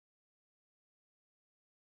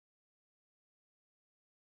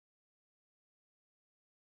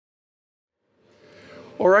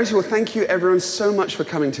All right, well, thank you everyone so much for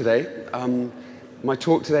coming today. My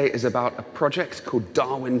talk today is about a project called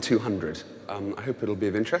DARWIN200. I hope it'll be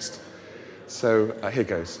of interest. So here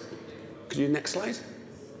goes. Could you next slide?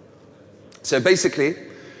 So basically,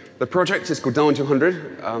 the project is called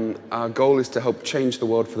DARWIN200. Our goal is to help change the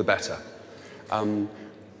world for the better.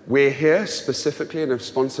 We're here specifically in a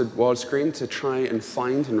sponsored WildScreen to try and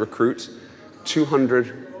find and recruit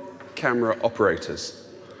 200 camera operators.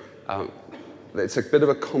 It's a bit of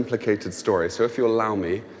a complicated story, so if you allow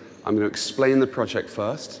me, I'm going to explain the project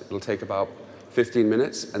first. It'll take about 15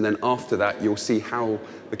 minutes, and then after that, you'll see how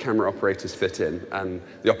the camera operators fit in and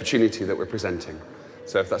the opportunity that we're presenting.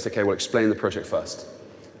 So if that's okay, we'll explain the project first.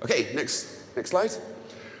 Okay, next slide.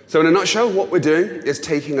 So in a nutshell, what we're doing is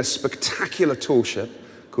taking a spectacular tool ship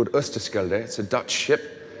called Oosterschelde. It's a Dutch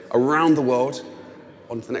ship around the world.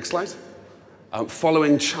 On to the next slide.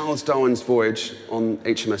 Following Charles Darwin's voyage on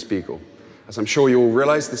HMS Beagle. As I'm sure you all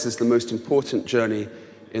realize, this is the most important journey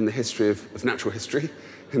in the history of natural history,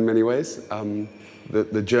 in many ways.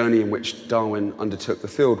 The journey in which Darwin undertook the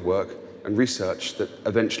field work and research that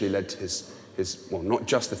eventually led to his well, not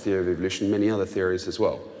just the theory of evolution, many other theories as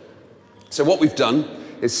well. So what we've done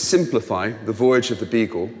is simplify the voyage of the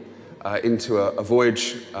Beagle into a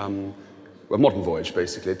voyage, a modern voyage,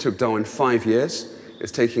 basically. It took Darwin 5 years.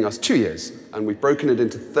 It's taking us 2 years, and we've broken it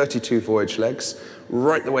into 32 voyage legs,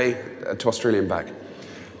 right the way to Australia and back.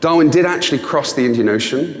 Darwin did actually cross the Indian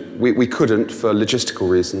Ocean. We couldn't for logistical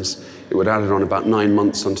reasons. It would add on about 9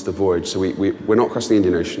 months onto the voyage, so we're not crossing the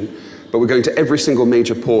Indian Ocean. But we're going to every single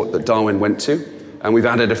major port that Darwin went to, and we've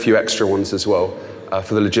added a few extra ones as well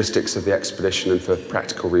for the logistics of the expedition and for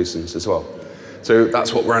practical reasons as well. So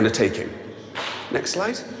that's what we're undertaking. Next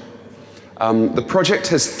slide. The project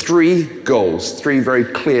has 3 goals, 3 very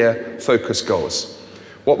clear focus goals.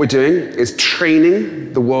 What we're doing is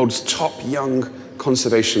training the world's top young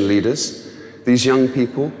conservation leaders. These young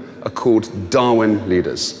people are called Darwin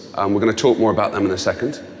leaders. We're going to talk more about them in a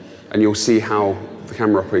second, and you'll see how the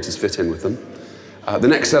camera operators fit in with them. The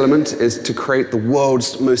next element is to create the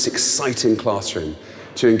world's most exciting classroom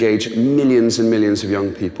to engage millions and millions of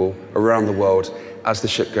young people around the world as the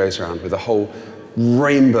ship goes around with a whole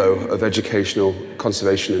rainbow of educational,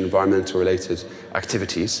 conservation, and environmental related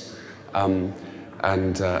activities.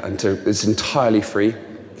 It's entirely free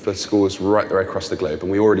for schools right the way across the globe,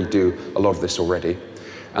 and we already do a lot of this already.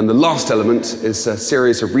 And the last element is a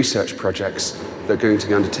series of research projects that are going to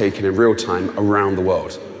be undertaken in real time around the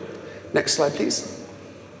world. Next slide, please.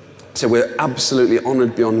 So we're absolutely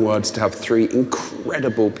honored beyond words to have 3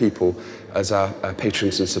 incredible people as our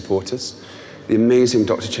patrons and supporters. The amazing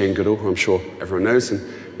Dr. Jane Goodall, who I'm sure everyone knows and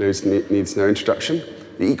needs no introduction.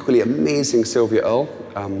 The equally amazing Sylvia Earle,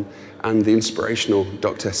 and the inspirational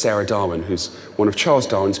Dr. Sarah Darwin, who's one of Charles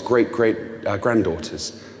Darwin's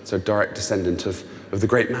great-granddaughters, so direct descendant of the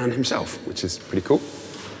great man himself, which is pretty cool.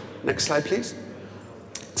 Next slide, please.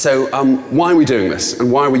 So why are we doing this,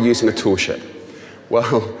 and why are we using a tool ship?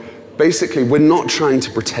 Well, basically, we're not trying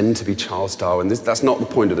to pretend to be Charles Darwin. That's not the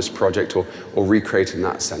point of this project, or recreate in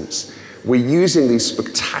that sense. We're using these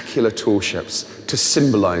spectacular tool ships to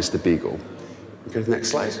symbolize the Beagle. Go to the next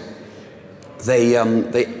slide. They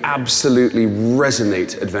absolutely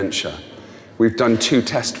resonate adventure. We've done 2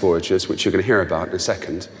 test voyages, which you're going to hear about in a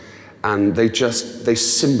second, and they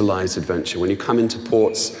symbolize adventure. When you come into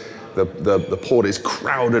ports, the port is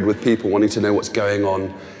crowded with people wanting to know what's going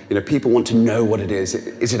on. You know, people want to know what it is.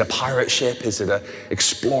 Is it a pirate ship? Is it an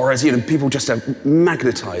explorers? You know, people just are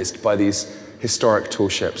magnetized by these historic tool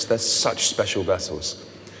ships. They're such special vessels.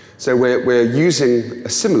 So we're using a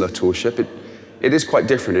similar tool ship. It is quite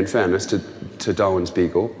different, in fairness, to Darwin's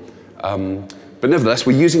Beagle. But nevertheless,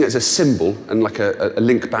 we're using it as a symbol and like a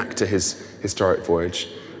link back to his historic voyage.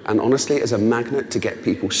 And honestly, as a magnet to get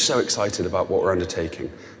people so excited about what we're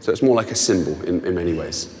undertaking. So it's more like a symbol in many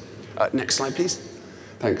ways. Next slide, please.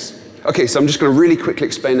 Thanks. Okay, so I'm just going to really quickly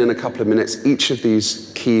explain in a couple of minutes each of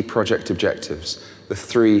these key project objectives, the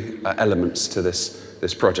 3 elements to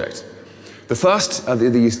this project. The first are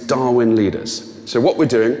these Darwin leaders. So what we're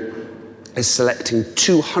doing is selecting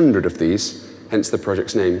 200 of these, hence the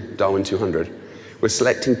project's name, DARWIN200. We're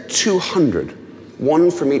selecting 200, one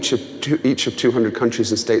from each of 200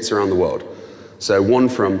 countries and states around the world. So one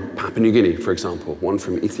from Papua New Guinea, for example, one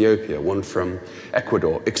from Ethiopia, one from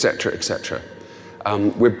Ecuador, etc., etc.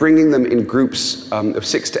 We're bringing them in groups of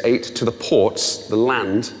 6 to 8 to the ports, the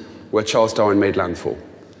land, where Charles Darwin made landfall.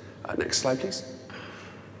 Next slide, please.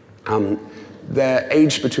 They're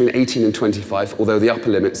aged between 18 and 25, although the upper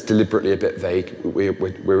limit's deliberately a bit vague.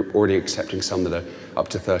 We're already accepting some that are up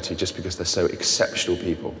to 30 just because they're so exceptional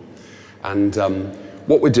people. And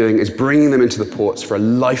what we're doing is bringing them into the ports for a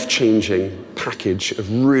life-changing package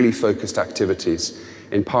of really focused activities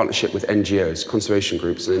in partnership with NGOs, conservation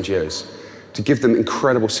groups and NGOs, to give them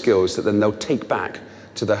incredible skills that then they'll take back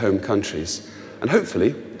to their home countries and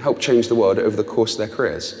hopefully help change the world over the course of their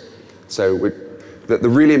careers. So the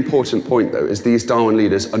really important point, though, is these Darwin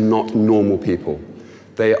leaders are not normal people.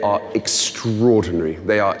 They are extraordinary.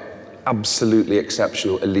 They are absolutely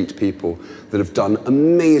exceptional, elite people that have done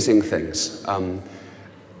amazing things.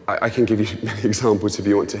 I can give you many examples if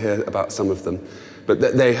you want to hear about some of them, but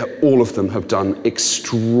all of them have done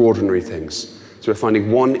extraordinary things. So we're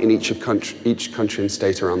finding one in each country and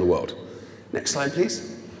state around the world. Next slide,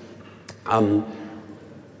 please. The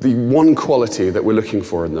one quality that we're looking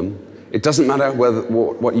for in them, it doesn't matter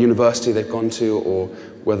what university they've gone to or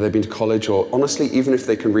whether they've been to college, or honestly, even if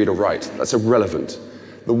they can read or write, that's irrelevant.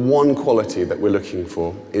 The one quality that we're looking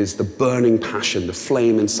for is the burning passion, the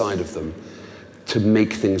flame inside of them to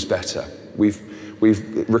make things better. We've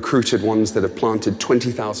recruited ones that have planted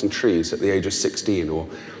 20,000 trees at the age of 16, or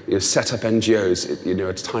set up NGOs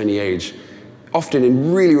at a tiny age, often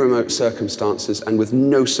in really remote circumstances and with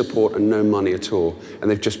no support and no money at all.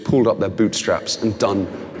 And they've just pulled up their bootstraps and done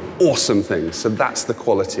awesome things. So that's the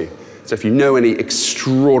quality. So if you know any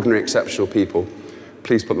extraordinary, exceptional people,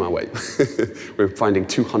 please put them our way. We're finding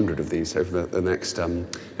 200 of these over the next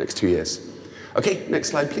 2 years. Okay, next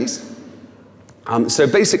slide, please. So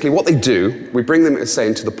basically what they do, we bring them, say,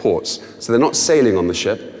 into the ports. So they're not sailing on the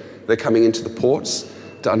ship, they're coming into the ports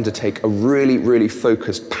to undertake a really, really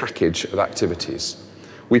focused package of activities.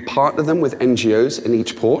 We partner them with NGOs in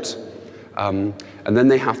each port, and then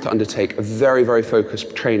they have to undertake a very, very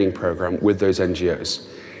focused training program with those NGOs.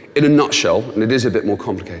 In a nutshell, and it is a bit more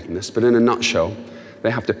complicated than this, but in a nutshell,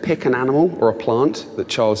 they have to pick an animal or a plant that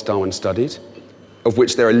Charles Darwin studied, of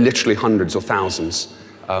which there are literally hundreds or thousands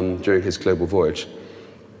during his global voyage.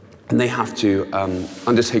 And they have to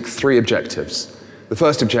undertake 3 objectives. The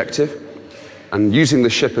first objective, and using the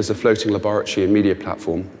ship as a floating laboratory and media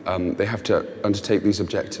platform, they have to undertake these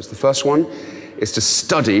objectives. The first one is to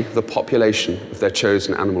study the population of their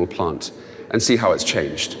chosen animal or plant and see how it's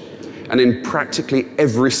changed. And in practically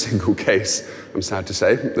every single case, I'm sad to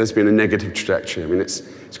say, there's been a negative trajectory. I mean, it's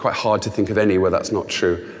quite hard to think of any where that's not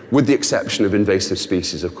true, with the exception of invasive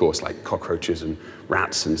species, of course, like cockroaches and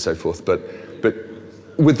rats and so forth. But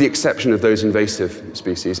with the exception of those invasive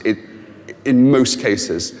species, in most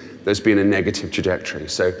cases, there's been a negative trajectory.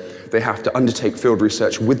 So they have to undertake field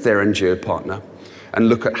research with their NGO partner and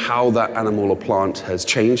look at how that animal or plant has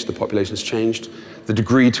changed, the population has changed, the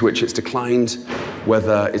degree to which it's declined,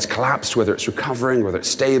 whether it's collapsed, whether it's recovering, whether it's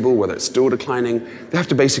stable, whether it's still declining. They have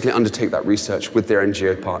to basically undertake that research with their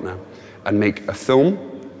NGO partner and make a film,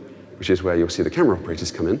 which is where you'll see the camera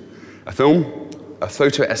operators come in, a film, a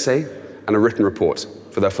photo essay, and a written report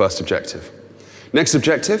for their first objective. Next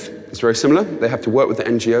objective is very similar. They have to work with the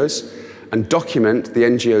NGOs and document the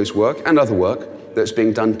NGO's work and other work that's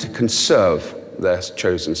being done to conserve their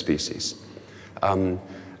chosen species. And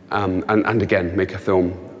again, make a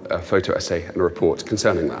film, a photo essay, and a report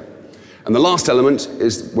concerning that. And the last element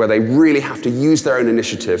is where they really have to use their own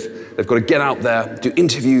initiative. They've got to get out there, do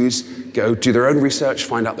interviews, go do their own research,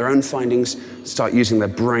 find out their own findings, start using their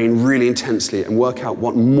brain really intensely and work out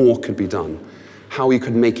what more could be done, how we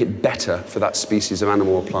could make it better for that species of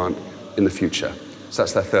animal or plant in the future. So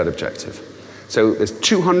that's their third objective. So there's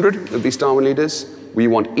 200 of these Darwin leaders. We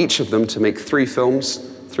want each of them to make 3 films,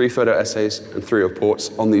 3 photo essays, and 3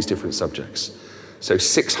 reports on these different subjects. So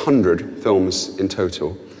 600 films in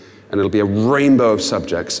total, and it'll be a rainbow of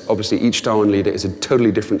subjects. Obviously, each Darwin leader is a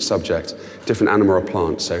totally different subject, different animal or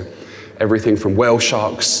plant. So everything from whale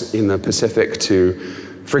sharks in the Pacific to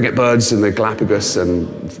frigate birds in the Galapagos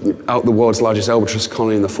and out the world's largest albatross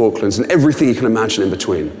colony in the Falklands, and everything you can imagine in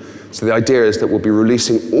between. So the idea is that we'll be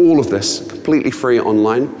releasing all of this completely free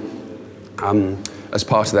online as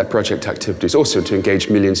part of their project activities, also to engage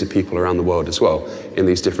millions of people around the world as well in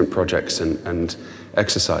these different projects and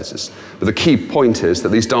exercises. But the key point is that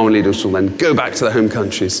these Darwin leaders will then go back to their home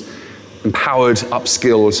countries, empowered,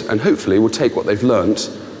 upskilled, and hopefully will take what they've learned,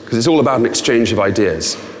 because it's all about an exchange of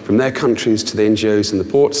ideas from their countries to the NGOs and the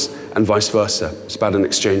ports, and vice versa. It's about an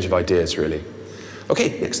exchange of ideas, really.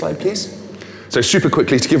 Okay, next slide, please. So super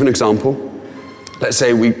quickly, to give an example, let's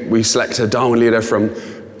say we select a Darwin leader from,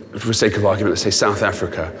 for sake of argument, let's say South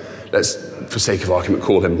Africa. Let's, for sake of argument,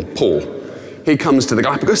 call him Paul. He comes to the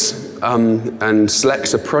Galapagos and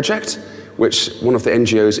selects a project which one of the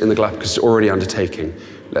NGOs in the Galapagos is already undertaking.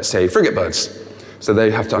 Let's say frigate birds. So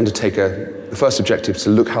they have to undertake the first objective is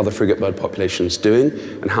to look how the frigate bird population is doing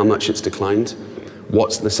and how much it's declined.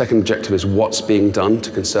 The second objective is what's being done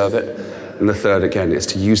to conserve it. And the third, again, is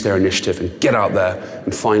to use their initiative and get out there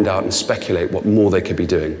and find out and speculate what more they could be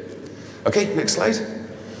doing. Okay, next slide.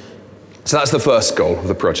 So that's the first goal of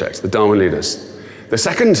the project, the Darwin Leaders. The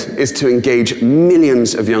second is to engage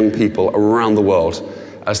millions of young people around the world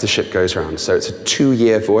as the ship goes around. So it's a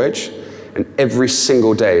 2-year voyage, and every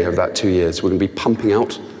single day of that 2 years, we're going to be pumping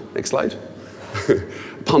out, next slide,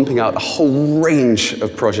 pumping out a whole range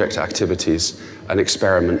of project activities and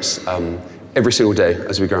experiments every single day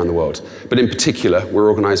as we go around the world. But in particular, we're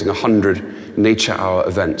organizing 100 Nature Hour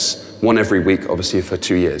events, one every week, obviously, for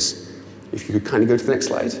 2 years. If you could kindly go to the next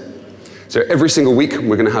slide. So every single week,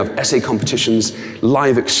 we're going to have essay competitions,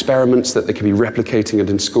 live experiments that they can be replicating it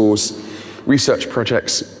in schools, research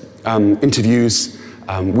projects, interviews,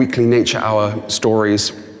 weekly Nature Hour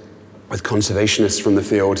stories with conservationists from the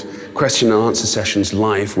field, question and answer sessions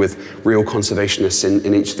live with real conservationists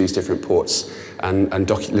in each of these different ports, and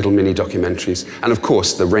little mini documentaries, and of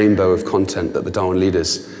course the rainbow of content that the Darwin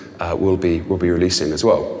Leaders will be releasing as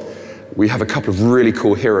well. We have a couple of really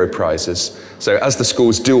cool hero prizes. So as the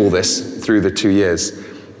schools do all this through the 2 years,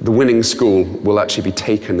 the winning school will actually be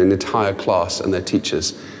taken, an entire class and their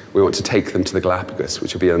teachers. We want to take them to the Galapagos,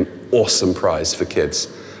 which will be an awesome prize for kids.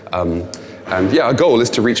 And yeah, our goal is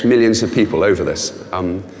to reach millions of people over this,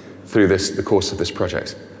 through the course of this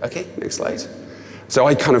project. Okay, next slide. So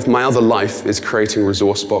my other life is creating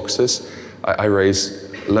resource boxes. I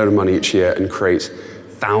raise a load of money each year and create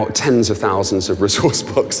tens of thousands of resource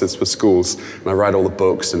boxes for schools. And I write all the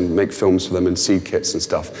books and make films for them and seed kits and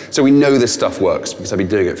stuff. So we know this stuff works because I've been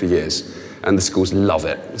doing it for years. And the schools love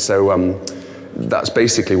it. So that's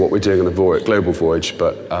basically what we're doing on the global voyage.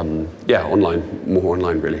 But yeah, online, more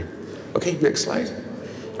online really. Okay, next slide.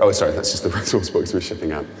 Oh, sorry, that's just the resource box we're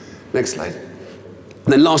shipping out. Next slide.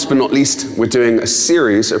 And then last but not least, we're doing a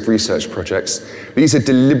series of research projects. These are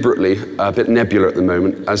deliberately a bit nebular at the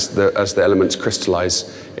moment as the elements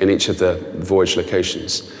crystallize in each of the voyage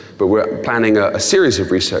locations. But we're planning a series of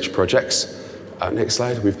research projects. Next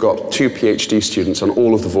slide. We've got 2 PhD students on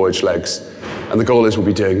all of the voyage legs. And the goal is we'll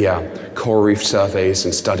be doing, coral reef surveys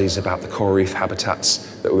and studies about the coral reef habitats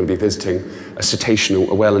that we're going to be visiting, a cetacean,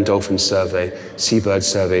 a whale and dolphin survey, seabird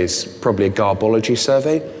surveys, probably a garbology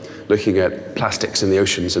survey, looking at plastics in the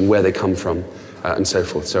oceans and where they come from, and so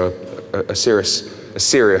forth. So a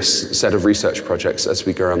serious set of research projects as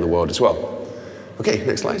we go around the world as well. Okay,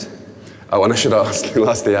 next slide. Oh, and I should ask,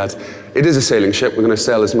 lastly add, it is a sailing ship. We're going to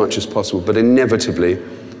sail as much as possible, but inevitably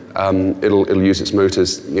it'll use its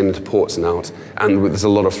motors into ports and out, and there's a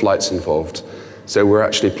lot of flights involved. So we're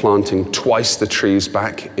actually planting twice the trees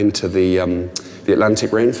back into the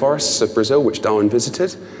Atlantic rainforests of Brazil, which Darwin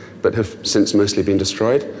visited, but have since mostly been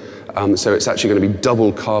destroyed. So it's actually going to be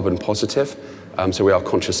double carbon positive. So we are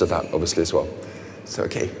conscious of that, obviously, as well. So,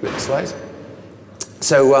 okay, next slide.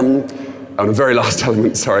 So, and a very last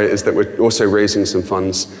element, sorry, is that we're also raising some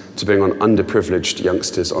funds to bring on underprivileged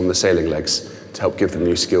youngsters on the sailing legs to help give them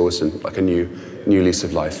new skills and like a new lease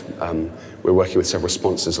of life. We're working with several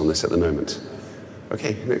sponsors on this at the moment.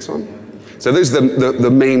 Okay, next one. So those are the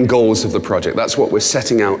main goals of the project. That's what we're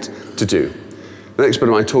setting out to do. The next bit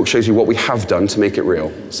of my talk shows you what we have done to make it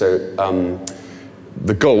real. So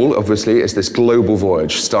the goal, obviously, is this global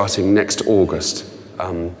voyage starting next August.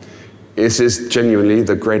 This is genuinely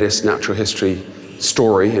the greatest natural history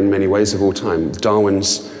story in many ways of all time.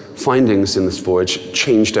 Darwin's findings in this voyage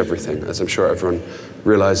changed everything, as I'm sure everyone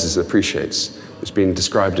realizes and appreciates. It's been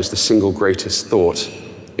described as the single greatest thought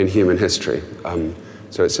in human history.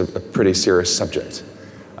 So it's a pretty serious subject.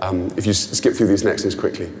 If you skip through these next things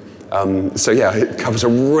quickly. So yeah, it covers a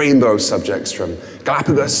rainbow of subjects from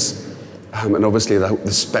Galapagos, and obviously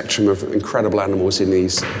the spectrum of incredible animals in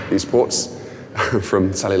these ports,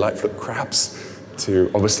 from Sally Lightfoot crabs to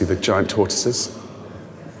obviously the giant tortoises,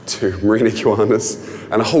 to marine iguanas,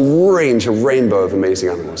 and a whole range, a rainbow of amazing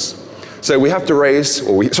animals. So we have to raise,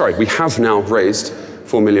 we have now raised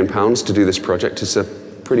 £4 million to do this project. It's a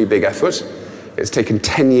pretty big effort. It's taken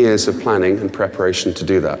 10 years of planning and preparation to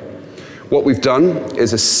do that. What we've done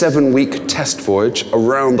is a 7-week test voyage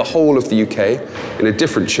around the whole of the UK in a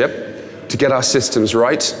different ship to get our systems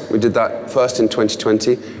right. We did that first in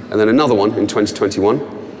 2020 and then another one in 2021.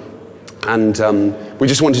 And we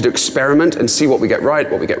just wanted to experiment and see what we get right,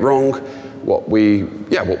 what we get wrong, what we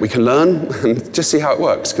can learn, and just see how it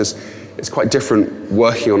works, because it's quite different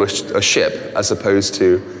working on a ship as opposed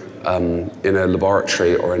to in a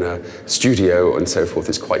laboratory or in a studio and so forth.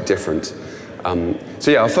 It's quite different.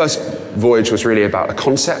 So yeah, our first voyage was really about a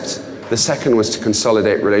concept. The second was to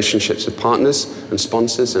consolidate relationships with partners and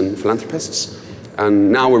sponsors and philanthropists.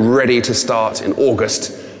 And now we're ready to start in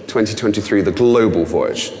August 2023, the global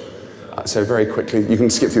voyage. So very quickly, you can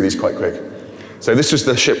skip through these quite quick. So this was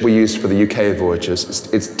the ship we used for the UK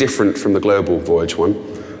voyages. It's different from the global voyage one.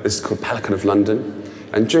 This is called Pelican of London.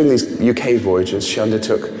 And during these UK voyages, she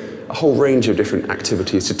undertook a whole range of different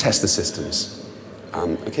activities to test the systems.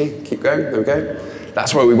 Okay, keep going, there we go.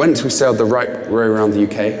 That's where we went. We sailed the right way around the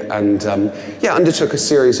UK and undertook a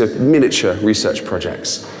series of miniature research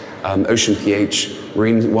projects. Ocean pH,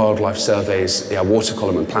 marine wildlife surveys, water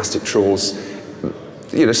column and plastic trawls.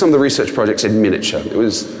 Some of the research projects in miniature.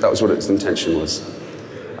 That was what its intention was.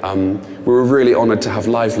 We were really honoured to have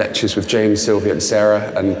live lectures with James, Sylvia and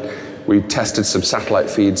Sarah, and we tested some satellite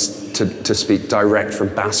feeds to speak direct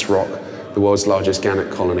from Bass Rock, the world's largest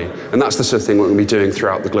gannet colony. And that's the sort of thing we're going to be doing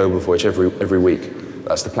throughout the global voyage every week.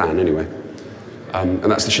 That's the plan anyway. And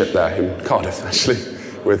that's the ship there in Cardiff, actually,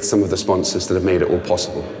 with some of the sponsors that have made it all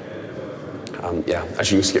possible.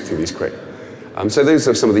 As you skip through these quick. So those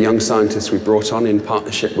are some of the young scientists we brought on in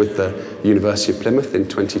partnership with the University of Plymouth in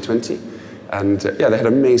 2020. And they had an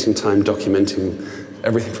amazing time documenting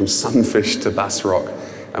everything from sunfish to Bass Rock.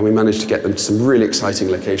 And we managed to get them to some really exciting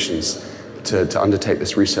locations to undertake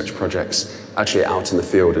this research projects, actually out in the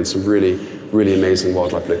field in some really, really amazing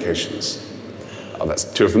wildlife locations. Oh, that's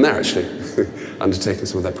two of them there, actually, undertaking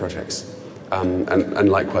some of their projects. And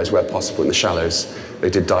likewise, where possible in the shallows, they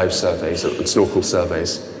did dive surveys and snorkel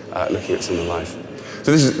surveys, looking at some of the life.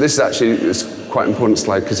 So this is actually quite an important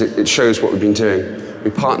slide because it shows what we've been doing.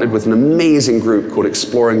 We partnered with an amazing group called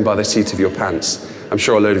Exploring by the Seat of Your Pants. I'm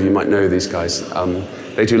sure a load of you might know these guys.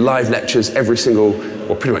 They do live lectures every single,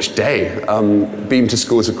 or pretty much day, beam to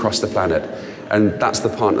schools across the planet. And that's the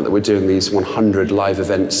partner that we're doing these 100 live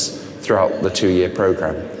events throughout the 2-year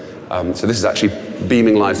program. So this is actually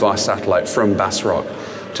beaming live via satellite from Bass Rock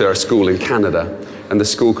to a school in Canada. And the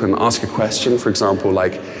school can ask a question, for example,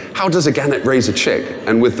 like, how does a gannet raise a chick?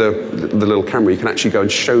 And with the little camera, you can actually go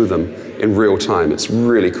and show them in real time. It's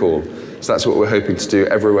really cool. So that's what we're hoping to do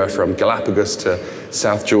everywhere from Galapagos to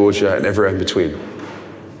South Georgia and everywhere in between.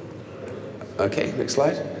 Okay, next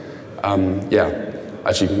slide.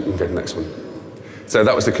 Actually, you can go to the next one. So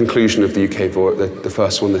that was the conclusion of the UK voyage, the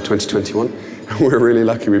first one, the 2021. And we're really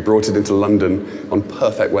lucky we brought it into London on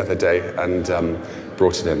perfect weather day and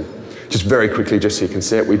brought it in. Just very quickly, just so you can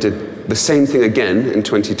see it, we did the same thing again in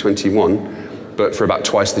 2021, but for about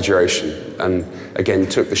twice the duration. And again,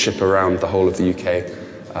 took the ship around the whole of the UK.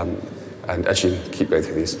 And actually, keep going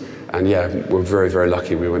through these. And we're very, very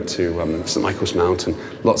lucky. We went to St. Michael's Mount and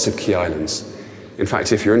lots of key islands. In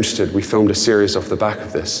fact, if you're interested, we filmed a series off the back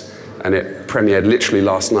of this, and it premiered literally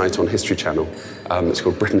last night on History Channel. It's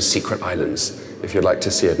called Britain's Secret Islands, if you'd like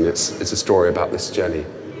to see it, and it's a story about this journey.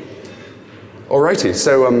 Alrighty,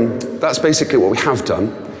 so that's basically what we have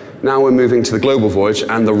done. Now we're moving to the global voyage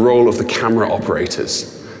and the role of the camera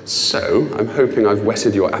operators. So I'm hoping I've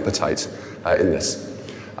whetted your appetite in this.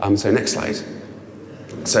 So next slide.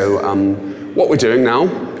 So what we're doing now,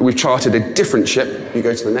 we've chartered a different ship. You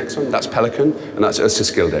go to the next one, that's Pelican, and that's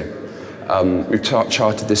Oosterschelde. We've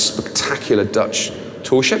chartered this spectacular Dutch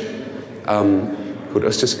tour ship called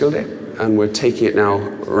Oosterschelde, and we're taking it now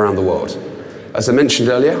around the world. As I mentioned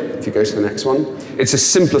earlier, if you go to the next one, it's a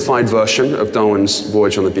simplified version of Darwin's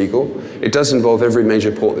voyage on the Beagle. It does involve every major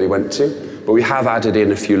port that he went to, but we have added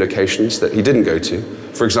in a few locations that he didn't go to.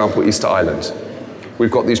 For example, Easter Island. We've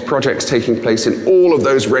got these projects taking place in all of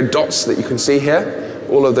those red dots that you can see here.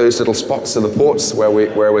 All of those little spots are the ports where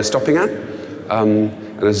we're stopping at.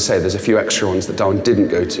 And as I say, there's a few extra ones that Darwin didn't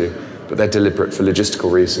go to, but they're deliberate for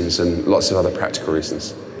logistical reasons and lots of other practical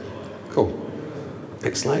reasons. Cool.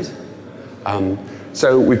 Next slide.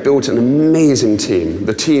 So we've built an amazing team.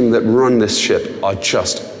 The team that run this ship are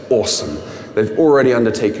just awesome. They've already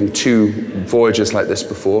undertaken 2 voyages like this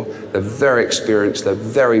before. They're very experienced. They're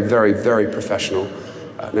very, very, very professional.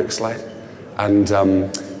 Next slide. And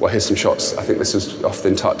well, here's some shots. I think this was off the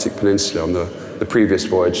Antarctic Peninsula on the previous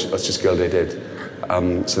voyage Oosterschelde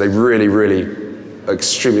did. So they really, really are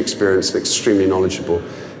extremely experienced and extremely knowledgeable,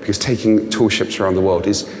 because taking tour ships around the world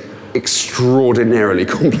is extraordinarily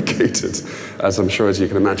complicated, as I'm sure as you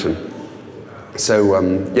can imagine. So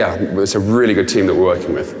it's a really good team that we're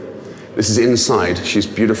working with. This is inside. She's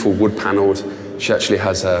beautiful, wood-paneled. She actually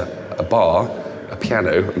has a bar, a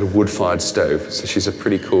piano, and a wood-fired stove. So she's a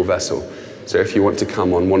pretty cool vessel. So if you want to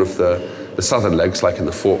come on one of the southern legs, like in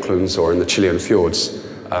the Falklands or in the Chilean fjords,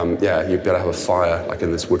 you'd be able to have a fire like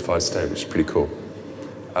in this wood-fired stove, which is pretty cool.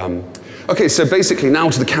 Okay, so basically now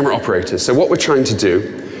to the camera operators. So what we're trying to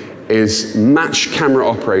do is match camera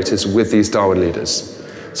operators with these Darwin leaders.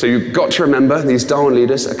 So you've got to remember, these Darwin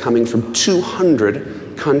leaders are coming from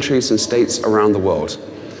 200 countries and states around the world.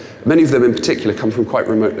 Many of them in particular come from quite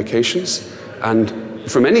remote locations, and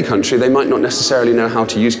from any country, they might not necessarily know how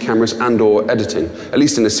to use cameras and/or editing, at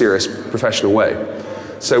least in a serious professional way.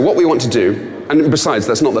 So what we want to do, and besides,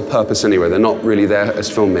 that's not the purpose anyway, they're not really there as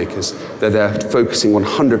filmmakers, they're there focusing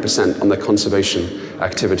 100% on their conservation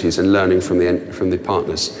activities and learning from the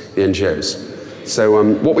partners, the NGOs.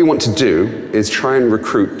 So what we want to do is try and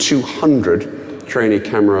recruit 200 trainee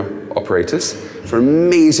camera operators for an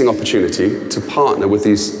amazing opportunity to partner with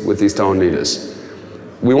these Darwin leaders.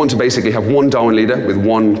 We want to basically have one Darwin leader with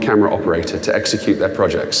one camera operator to execute their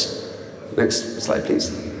projects. Next slide,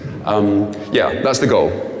 please. Yeah, that's the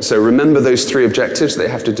goal. So remember those 3 objectives they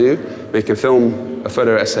have to do: make a film, a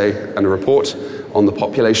photo essay, and a report on the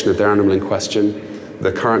population of their animal in question,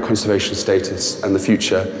 the current conservation status, and the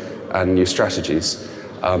future and new strategies.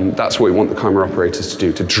 That's what we want the camera operators to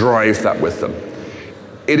do, to drive that with them.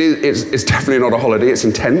 It's definitely not a holiday, it's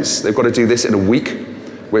intense. They've got to do this in a week,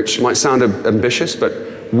 which might sound ambitious, but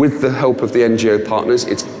with the help of the NGO partners,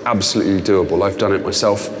 it's absolutely doable. I've done it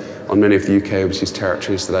myself on many of the UK overseas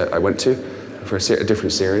territories that I went to for a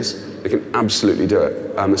different series. They can absolutely do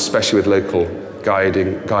it, especially with local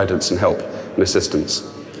guidance and help and assistance.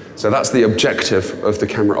 So that's the objective of the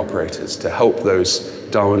camera operators, to help those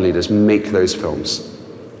Darwin leaders make those films.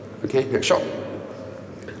 Okay, next shot.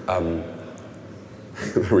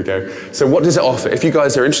 There we go. So what does it offer? If you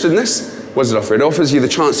guys are interested in this, what does it offer? It offers you the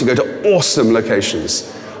chance to go to awesome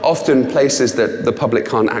locations, often places that the public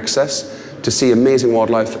can't access, to see amazing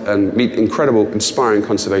wildlife and meet incredible, inspiring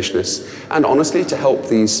conservationists, and honestly, to help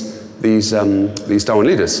these Darwin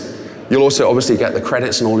leaders. You'll also obviously get the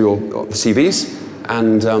credits and all the CVs,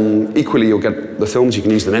 and equally you'll get the films. You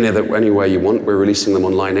can use them anywhere you want. We're releasing them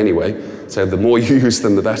online anyway, so the more you use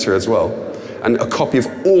them, the better as well. And a copy of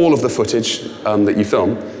all of the footage that you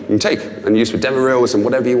film, you can take and use with demo reels and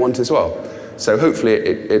whatever you want as well. So hopefully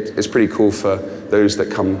it's pretty cool for those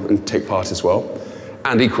that come and take part as well.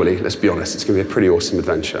 And equally, let's be honest, it's going to be a pretty awesome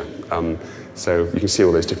adventure. So you can see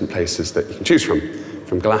all those different places that you can choose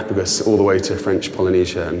from Galapagos all the way to French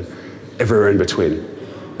Polynesia and everywhere in between.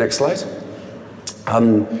 Next slide.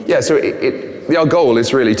 Yeah, so our goal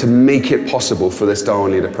is really to make it possible for this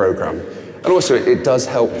Darwin Leader program. And also it does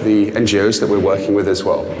help the NGOs that we're working with as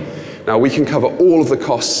well. Now we can cover all of the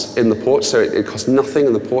costs in the ports, so it costs nothing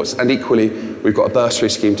in the ports, and equally we've got a bursary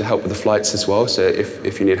scheme to help with the flights as well, so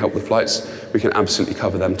if you need help with flights, we can absolutely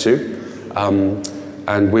cover them too.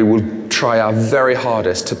 And we will try our very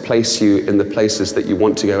hardest to place you in the places that you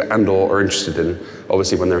want to go and/or are interested in,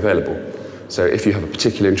 obviously when they're available. So if you have a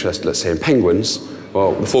particular interest, let's say in penguins,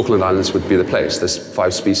 well, the Falkland Islands would be the place. There's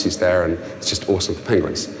 5 species there, and it's just awesome for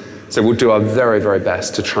penguins. So we'll do our very, very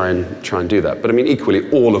best to try and do that. But I mean, equally,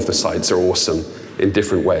 all of the sites are awesome in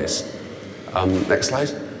different ways. Next slide.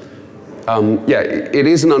 Yeah, it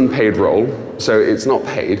is an unpaid role, so it's not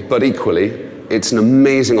paid, but equally, it's an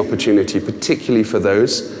amazing opportunity, particularly for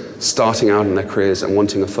those starting out in their careers and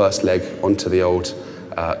wanting a first leg onto the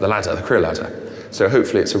the career ladder. So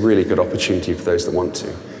hopefully it's a really good opportunity for those that want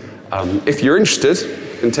to. If you're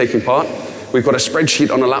interested in taking part, we've got a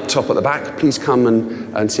spreadsheet on a laptop at the back. Please come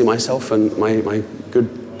and see myself and my good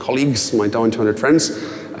colleagues, my DARWIN200 friends,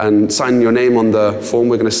 and sign your name on the form.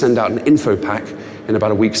 We're going to send out an info pack in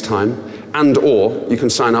about a week's time, and/or you can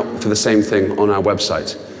sign up for the same thing on our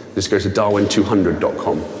website. Just go to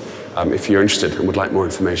DARWIN200.com if you're interested and would like more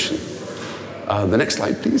information. The next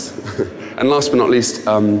slide, please. And last but not least,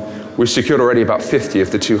 we've secured already about 50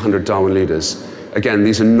 of the 200 Darwin leaders. Again,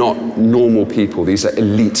 these are not normal people. These are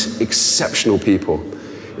elite, exceptional people.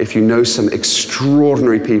 If you know some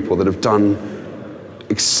extraordinary people that have done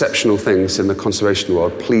exceptional things in the conservation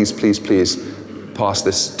world, please, please, please pass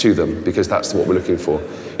this to them, because that's what we're looking for.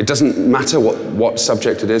 It doesn't matter what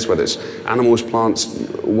subject it is, whether it's animals, plants,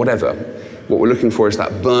 whatever. What we're looking for is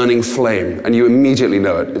that burning flame, and you immediately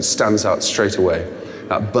know it. It stands out straight away,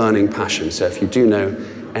 that burning passion. So if you do know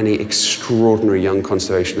any extraordinary young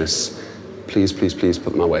conservationists, please, please, please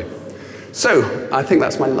put them our way. So I think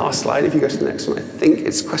that's my last slide. If you go to the next one, I think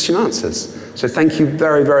it's question answers. So thank you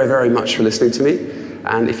very, very, very much for listening to me.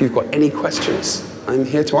 And if you've got any questions, I'm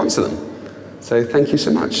here to answer them. So thank you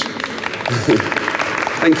so much.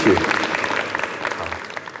 Thank you.